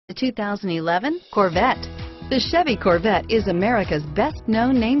The 2011 Corvette. The Chevy Corvette is America's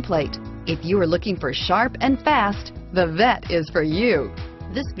best-known nameplate. If you are looking for sharp and fast, the Vette is for you.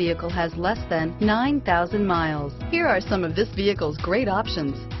 This vehicle has less than 9,000 miles. Here are some of this vehicle's great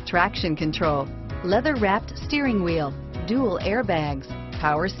options: traction control, leather-wrapped steering wheel, dual airbags,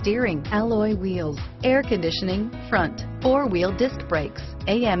 power steering, alloy wheels, air conditioning, front, four-wheel disc brakes,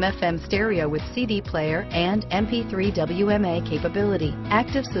 AM/FM stereo with CD player and MP3 WMA capability,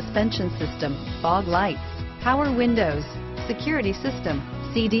 active suspension system, fog lights, power windows, security system,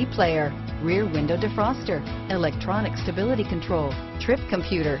 CD player, rear window defroster, electronic stability control, trip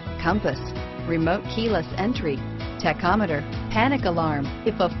computer, compass, remote keyless entry, tachometer, panic alarm.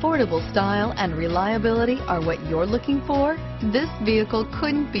 If affordable style and reliability are what you're looking for, this vehicle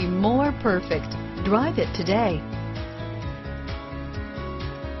couldn't be more perfect. Drive it today.